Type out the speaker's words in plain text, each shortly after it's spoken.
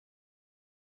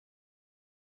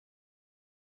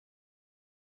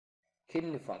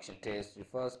Kidney function test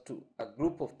refers to a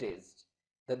group of tests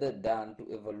that are done to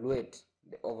evaluate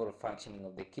the overall functioning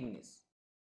of the kidneys.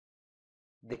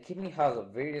 The kidney has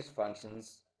various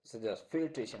functions such as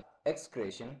filtration,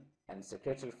 excretion, and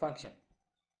secretory function.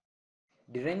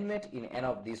 Derangement in any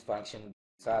of these functions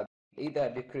are either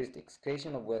decreased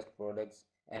excretion of waste products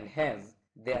and hence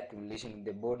their accumulation in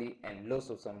the body and loss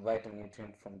of some vital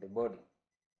nutrient from the body.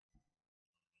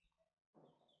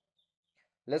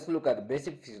 Let's look at the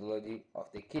basic physiology of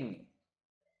the kidney.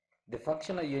 The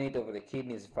functional unit of the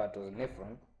kidney is referred to as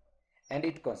nephron, and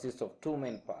it consists of two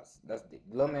main parts, that's the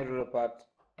glomerular part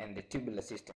and the tubular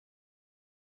system.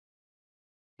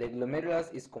 The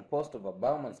glomerulus is composed of a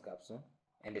Bowman's capsule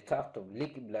and a tuft of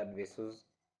leaky blood vessels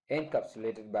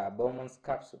encapsulated by a Bowman's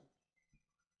capsule.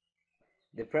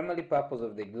 The primary purpose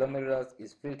of the glomerulus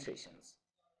is filtrations.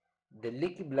 The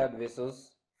leaky blood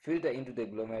vessels filter into the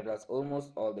glomerulus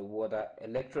almost all the water,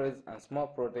 electrolytes, and small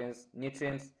proteins,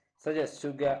 nutrients such as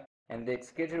sugar, and the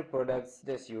excretory products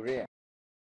such as urea.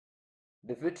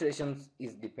 The filtration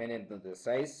is dependent on the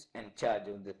size and charge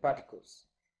of the particles,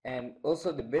 and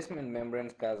also the basement membrane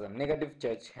carries a negative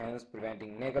charge, hence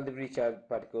preventing negatively charged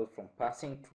particles from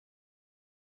passing through.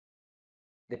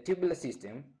 The tubular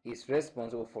system is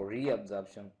responsible for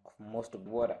reabsorption of most of the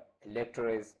water,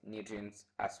 electrolytes, nutrients,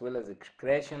 as well as the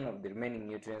excretion of the remaining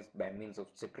nutrients by means of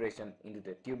secretion into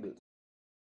the tubules.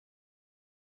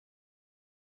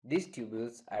 These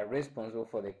tubules are responsible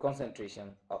for the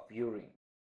concentration of urine.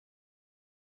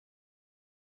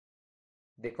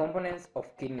 The components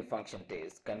of kidney function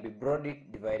test can be broadly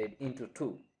divided into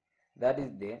two, that is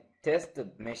the tests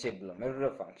that measure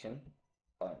glomerular function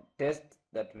and tests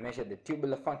that measure the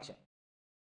tubular function.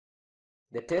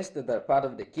 The tests that are part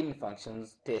of the kidney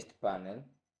functions test panel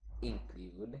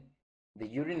include the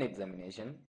urine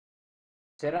examination,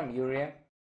 serum urea,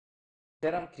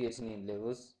 serum creatinine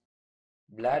levels,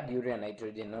 blood urea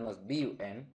nitrogen known as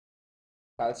BUN,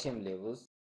 calcium levels,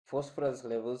 phosphorus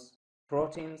levels,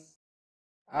 proteins,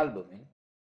 albumin,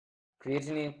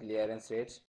 creatinine clearance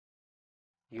rate,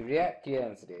 urea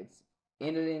clearance rates,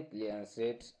 inulin clearance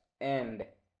rate, and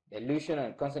dilution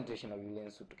and concentration of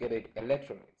urine together with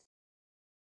electrolytes.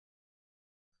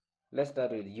 Let's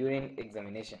start with urine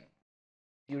examination.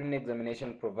 Urine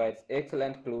examination provides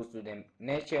excellent clues to the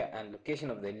nature and location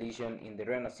of the lesion in the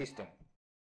renal system.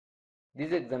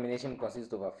 This examination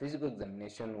consists of a physical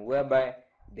examination whereby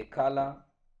the color,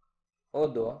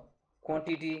 odor,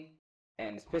 quantity,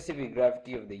 and specific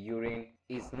gravity of the urine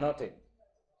is noted.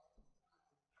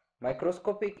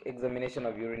 Microscopic examination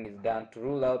of urine is done to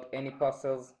rule out any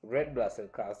pulsars, red blood cell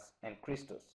casts, and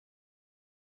crystals.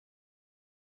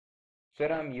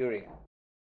 Serum urea.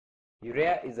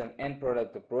 Urea is an end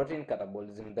product of protein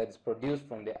catabolism that is produced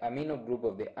from the amino group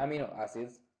of the amino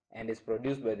acids and is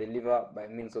produced by the liver by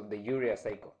means of the urea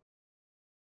cycle.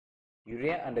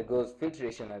 Urea undergoes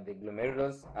filtration at the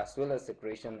glomerulus as well as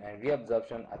secretion and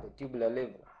reabsorption at the tubular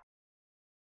level.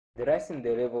 The rise in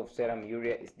the level of serum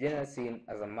urea is generally seen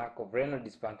as a mark of renal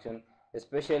dysfunction,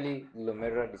 especially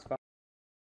glomerular dysfunction.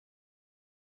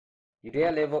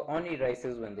 Urea level only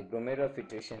rises when the glomerular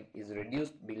filtration is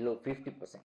reduced below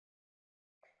 50%,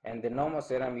 and the normal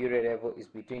serum urea level is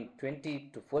between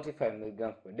 20 to 45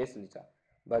 mg per deciliter,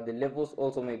 but the levels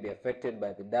also may be affected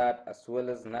by the diet as well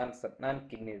as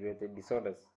non-kidney related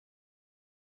disorders.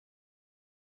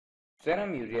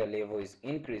 Serum urea level is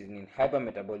increasing in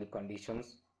hypermetabolic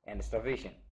conditions and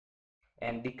starvation,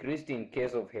 and decreased in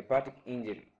case of hepatic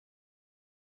injury.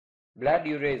 Blood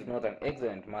urea is not an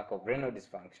excellent mark of renal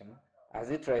dysfunction, as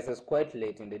it rises quite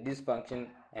late in the dysfunction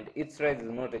and its rise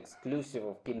is not exclusive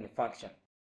of kidney function.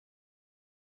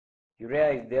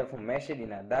 Urea is therefore measured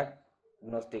in a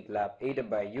diagnostic lab either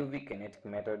by UV kinetic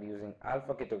method using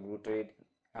alpha ketoglutarate,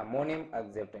 ammonium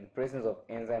accept in presence of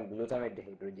enzyme glutamate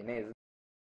dehydrogenase,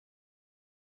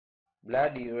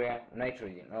 blood urea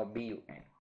nitrogen or BUN.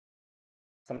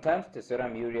 Sometimes the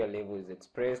serum urea level is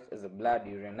expressed as a blood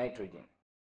urea nitrogen.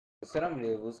 The serum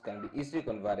levels can be easily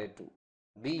converted to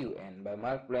BUN by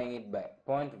multiplying it by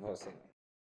 0.47.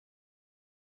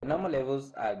 The normal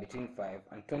levels are between 5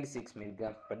 and 26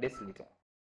 mg per deciliter.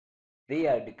 They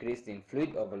are decreased in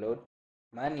fluid overload,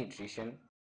 malnutrition,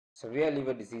 severe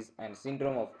liver disease, and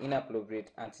syndrome of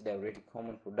inappropriate antidiuretic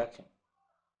hormone production,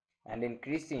 and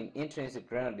increased in intrinsic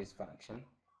renal dysfunction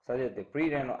such as the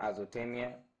prerenal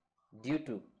azotemia due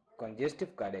to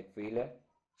congestive cardiac failure,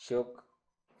 shock,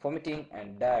 vomiting,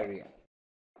 and diarrhea,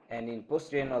 and in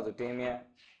postrenal azotemia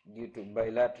due to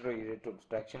bilateral ureter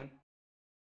obstruction,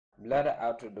 bladder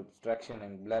outlet obstruction,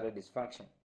 and bladder dysfunction.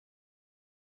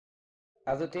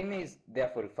 Azotemia is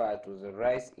therefore referred to as a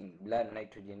rise in blood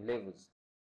nitrogen levels.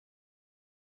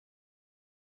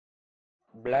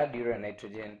 blood urine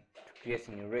nitrogen to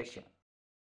creatinine ratio.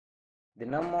 The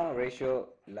normal ratio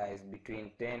lies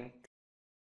between 10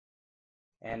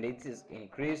 and it is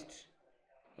increased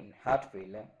in heart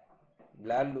failure,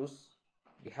 blood loss,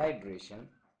 dehydration,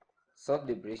 salt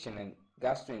depression and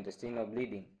gastrointestinal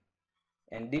bleeding,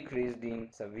 and decreased in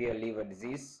severe liver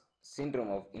disease, syndrome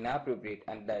of inappropriate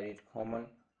antidiuretic hormone,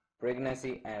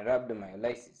 pregnancy and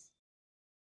rhabdomyolysis.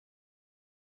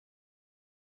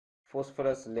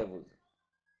 Phosphorus levels.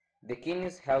 The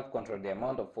kidneys help control the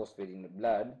amount of phosphate in the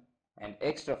blood, and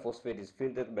extra phosphate is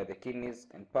filtered by the kidneys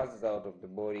and passes out of the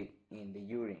body in the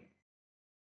urine.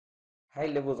 High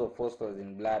levels of phosphorus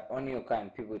in blood only occur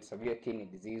in people with severe kidney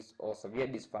disease or severe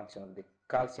dysfunction of the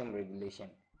calcium regulation,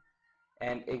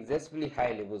 and excessively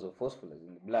high levels of phosphorus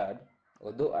in the blood,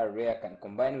 although are rare, can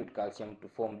combine with calcium to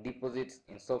form deposits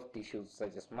in soft tissues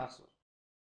such as muscles.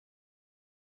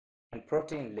 And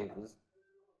protein levels.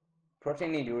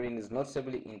 Protein in urine is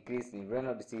noticeably increased in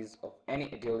renal disease of any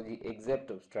etiology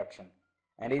except obstruction,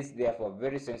 and is therefore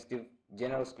very sensitive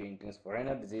general screening test for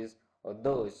renal disease,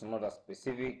 although it's not a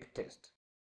specific test.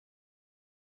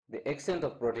 The extent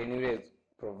of proteinuria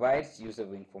provides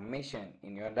useful information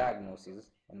in your diagnosis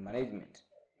and management.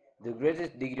 The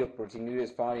greatest degree of proteinuria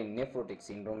is found in nephrotic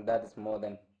syndrome, that is more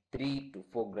than 3 to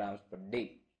 4 grams per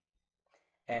day.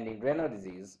 And in renal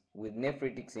disease, with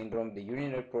nephritic syndrome, the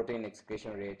urinary protein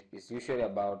excretion rate is usually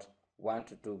about 1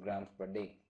 to 2 grams per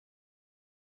day.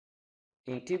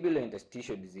 In tubular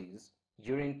interstitial disease,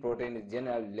 urine protein is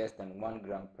generally less than 1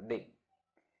 gram per day.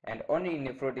 And only in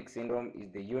nephrotic syndrome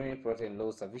is the urine protein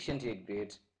low sufficiently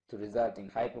great to result in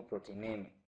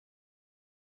hypoproteinemia.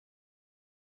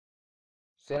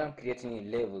 Serum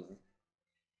creatinine levels.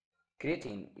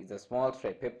 Creatine is a small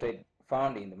tripeptide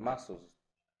found in the muscles,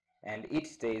 and it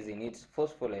stays in its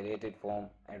phosphorylated form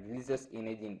and releases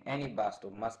energy in any burst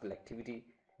of muscular activity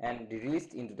and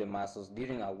released into the muscles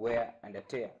during a wear and a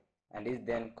tear, and is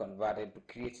then converted to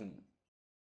creatinine.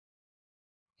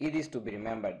 It is to be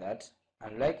remembered that,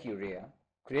 unlike urea,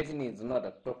 creatinine is not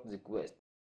a toxic waste,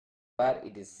 but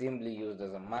it is simply used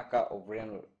as a marker of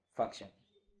renal function.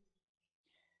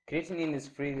 Creatinine is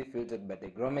freely filtered by the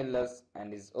glomerulus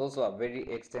and is also a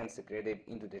very extent secreted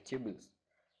into the tubules.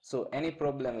 So any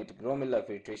problem with glomerular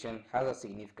filtration has a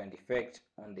significant effect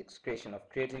on the excretion of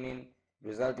creatinine,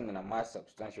 resulting in a much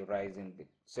substantial rise in the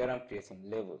serum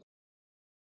creatinine levels.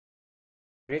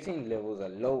 Creatinine levels are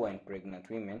lower in pregnant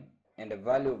women, and a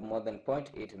value of more than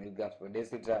 0.8 mg per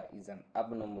deciliter is an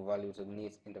abnormal value that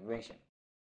needs intervention.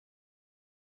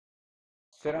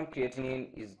 Serum creatinine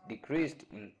is decreased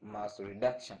in muscle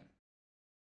reduction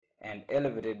and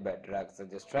elevated by drugs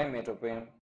such as trimethoprim,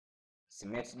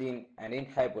 cimetidine, and in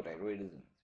hypothyroidism.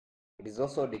 It is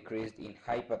also decreased in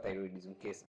hyperthyroidism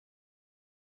cases.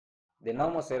 The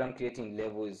normal serum creatinine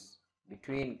level is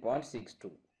between 0.6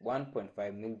 to 1.5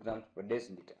 mg per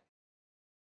deciliter,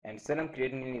 and serum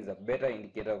creatinine is a better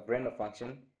indicator of renal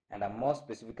function and a more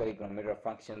specifically glomerular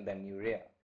function than urea.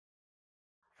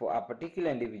 For a particular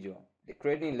individual, the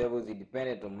creatinine levels is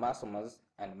dependent on muscle mass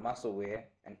and muscle wear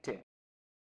and tear.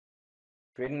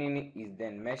 Creatinine is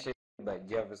then measured by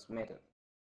Jarvis method.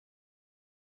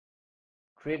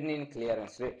 Creatinine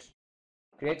clearance rate.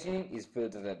 Creatinine is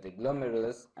filtered at the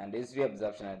glomerulus and its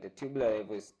reabsorption at the tubular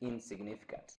level is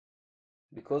insignificant.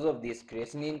 Because of this,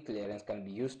 creatinine clearance can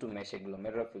be used to measure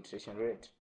glomerular filtration rate.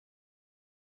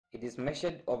 It is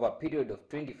measured over a period of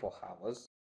 24 hours.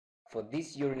 For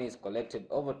this, urine is collected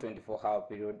over a 24-hour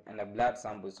period and a blood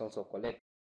sample is also collected.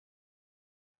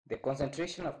 The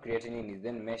concentration of creatinine is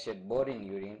then measured both in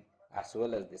urine as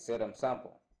well as the serum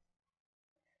sample.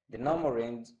 The normal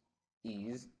range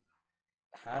is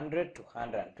 100 to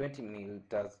 120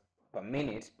 milliliters per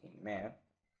minute in male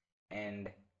and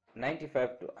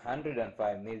 95 to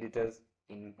 105 milliliters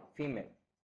in female.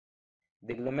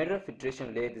 The glomerular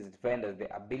filtration rate is defined as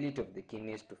the ability of the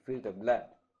kidneys to filter blood,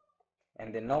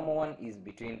 and the normal one is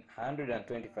between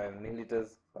 125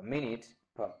 milliliters per minute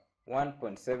per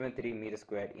 1.73 meters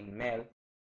squared in male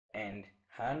and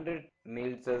 100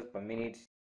 milliliters per minute.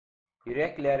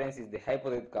 Urea clearance is the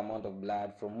hypothetical amount of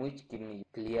blood from which kidney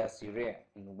clears urea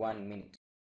in 1 minute.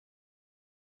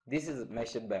 This is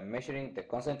measured by measuring the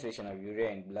concentration of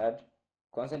urea in blood,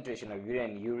 concentration of urea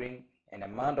in urine, and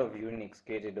amount of urine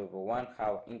excreted over 1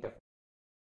 hour interval.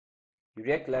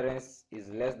 Urea clearance is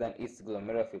less than its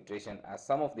glomerular filtration, as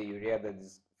some of the urea that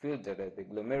is filtered at the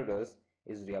glomerulus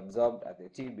is reabsorbed at the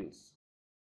tubules.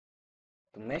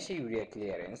 To measure urea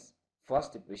clearance,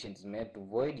 first the patient is made to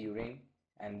void urine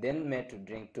and then made to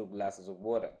drink 2 glasses of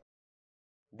water.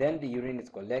 Then the urine is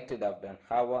collected after an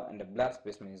hour and the blood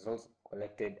specimen is also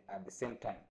collected at the same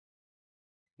time.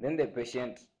 Then the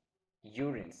patient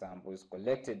urine sample is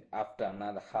collected after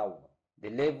another hour. The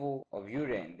level of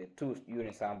urea in the two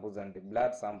urine samples and the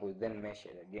blood sample is then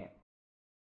measured again.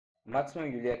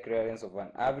 Maximum urea clearance of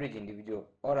an average individual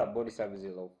or a body surface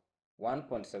of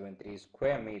 1.73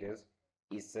 square meters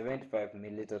is 75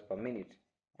 milliliters per minute,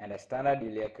 and a standard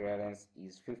urea clearance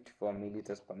is 54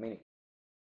 milliliters per minute.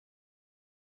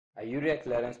 A urea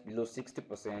clearance below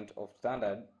 60% of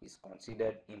standard is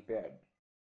considered impaired.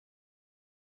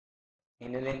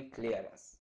 Inulin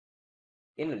clearance.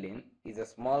 Inulin is a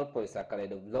small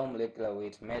polysaccharide of low molecular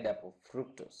weight made up of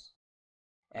fructose.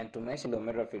 And to measure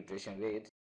glomerular filtration rate,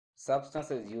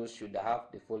 substances used should have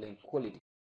the following quality.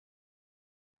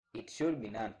 It should be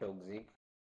non-toxic,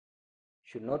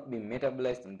 should not be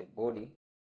metabolized in the body,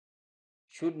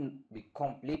 should be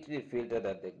completely filtered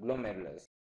at the glomerulus,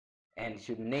 and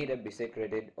should neither be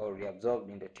secreted or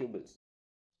reabsorbed in the tubules.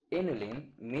 Inulin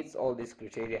meets all these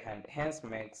criteria and hence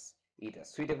makes it a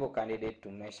suitable candidate to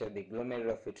measure the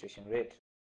glomerular filtration rate.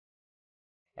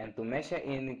 And to measure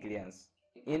inulin clearance,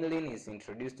 inulin is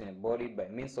introduced in the body by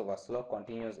means of a slow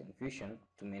continuous infusion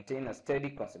to maintain a steady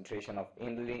concentration of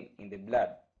inulin in the blood.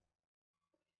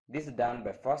 This is done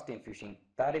by first infusing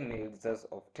 30 milliliters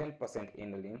of 10%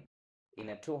 inulin in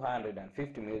a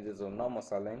 250 milliliters of normal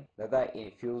saline that are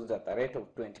infused at a rate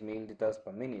of 20 milliliters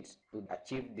per minute to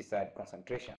achieve desired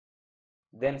concentration.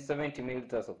 Then 70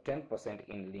 milliliters of 10%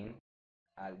 inulin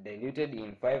are diluted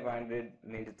in 500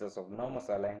 milliliters of normal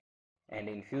saline and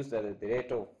infused at the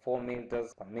rate of 4 milliliters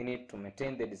per minute to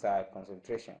maintain the desired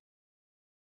concentration.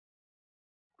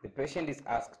 The patient is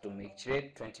asked to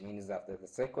micturate 20 minutes after the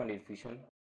second infusion,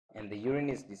 and the urine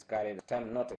is discarded at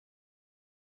time noted.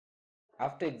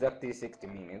 After exactly 60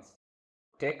 minutes,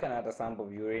 take another sample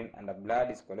of urine and the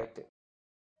blood is collected.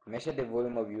 Measure the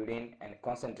volume of urine and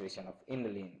concentration of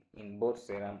inulin in both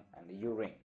serum and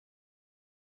urine.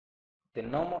 The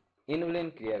normal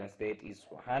inulin clearance rate is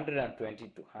 120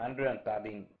 to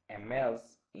 130 mL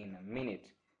in a minute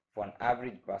for an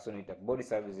average person with a body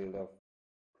surface area of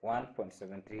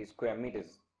 1.73 square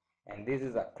meters, and this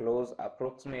is a close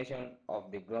approximation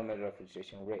of the glomerular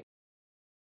filtration rate.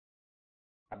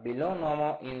 A below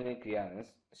normal inulin clearance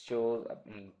shows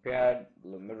an impaired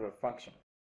glomerular function.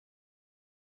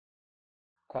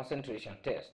 Concentration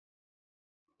test.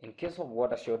 In case of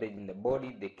water shortage in the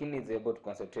body, the kidney is able to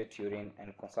concentrate urine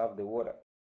and conserve the water.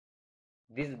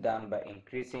 This is done by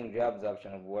increasing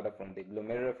reabsorption of water from the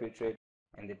glomerular filtrate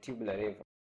and the tubular level.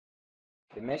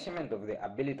 The measurement of the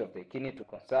ability of the kidney to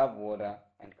conserve water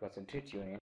and concentrate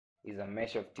urine is a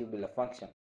measure of tubular function.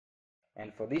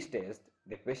 And for this test,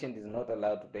 the patient is not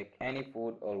allowed to take any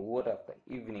food or water after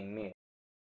evening meal.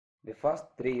 The first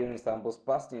 3 urine samples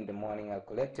passed in the morning are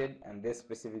collected and their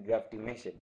specific gravity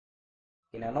measured.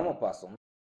 In a normal person,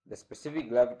 the specific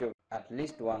gravity of at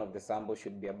least one of the samples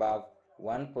should be above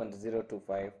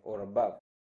 1.025 or above.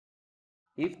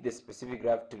 If the specific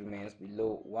gravity remains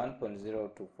below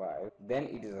 1.025, then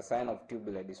it is a sign of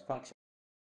tubular dysfunction.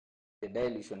 The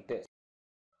dilution test.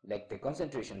 Like the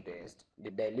concentration test,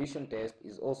 the dilution test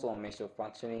is also a measure of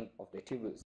functioning of the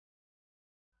tubules.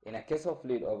 In a case of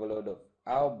fluid overload of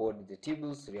our body, the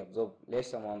tubules reabsorb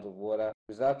less amounts of water,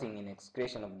 resulting in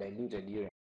excretion of diluted urine.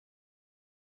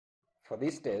 For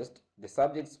this test, the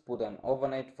subjects put an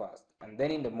overnight fast, and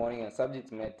then in the morning a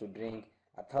subject made to drink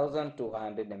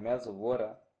 1,200 ml of water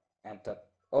and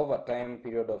over a time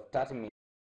period of 30 minutes.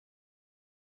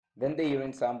 Then the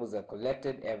urine samples are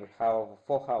collected every hour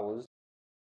for 4 hours.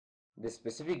 The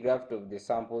specific gravity of the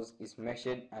samples is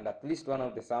measured, and at least one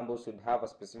of the samples should have a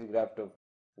specific gravity of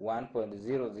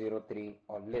 1.003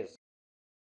 or less.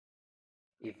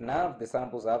 If none of the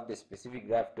samples have the specific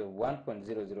gravity of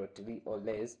 1.003 or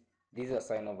less, this is a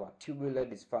sign of a tubular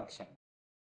dysfunction.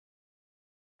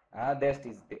 Another test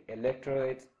is the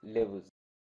electrolyte levels.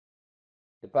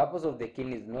 The purpose of the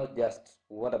kidney is not just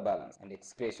water balance and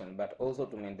excretion, but also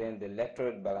to maintain the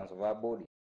electrolyte balance of our body.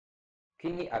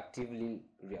 Kidney actively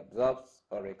reabsorbs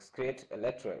or excretes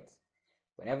electrolytes.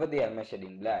 Whenever they are measured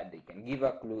in blood, they can give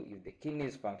a clue if the kidney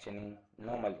is functioning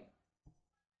normally.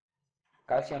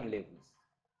 Calcium levels.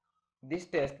 This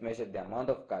test measures the amount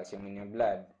of calcium in your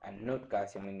blood and not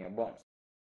calcium in your bones.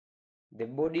 The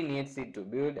body needs it to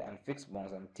build and fix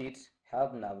bones and teeth,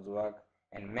 help nerves work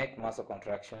and make muscle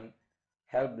contraction,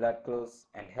 help blood clots,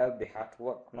 and help the heart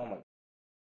work normally.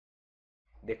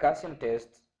 The calcium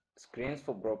test screens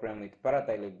for problem with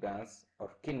parathyroid glands or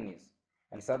kidneys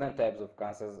and certain types of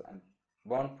cancers and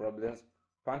bone problems,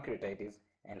 pancreatitis,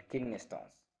 and kidney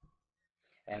stones.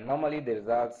 And normally the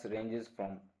results ranges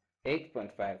from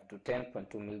 8.5 to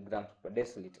 10.2 milligrams per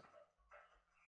deciliter.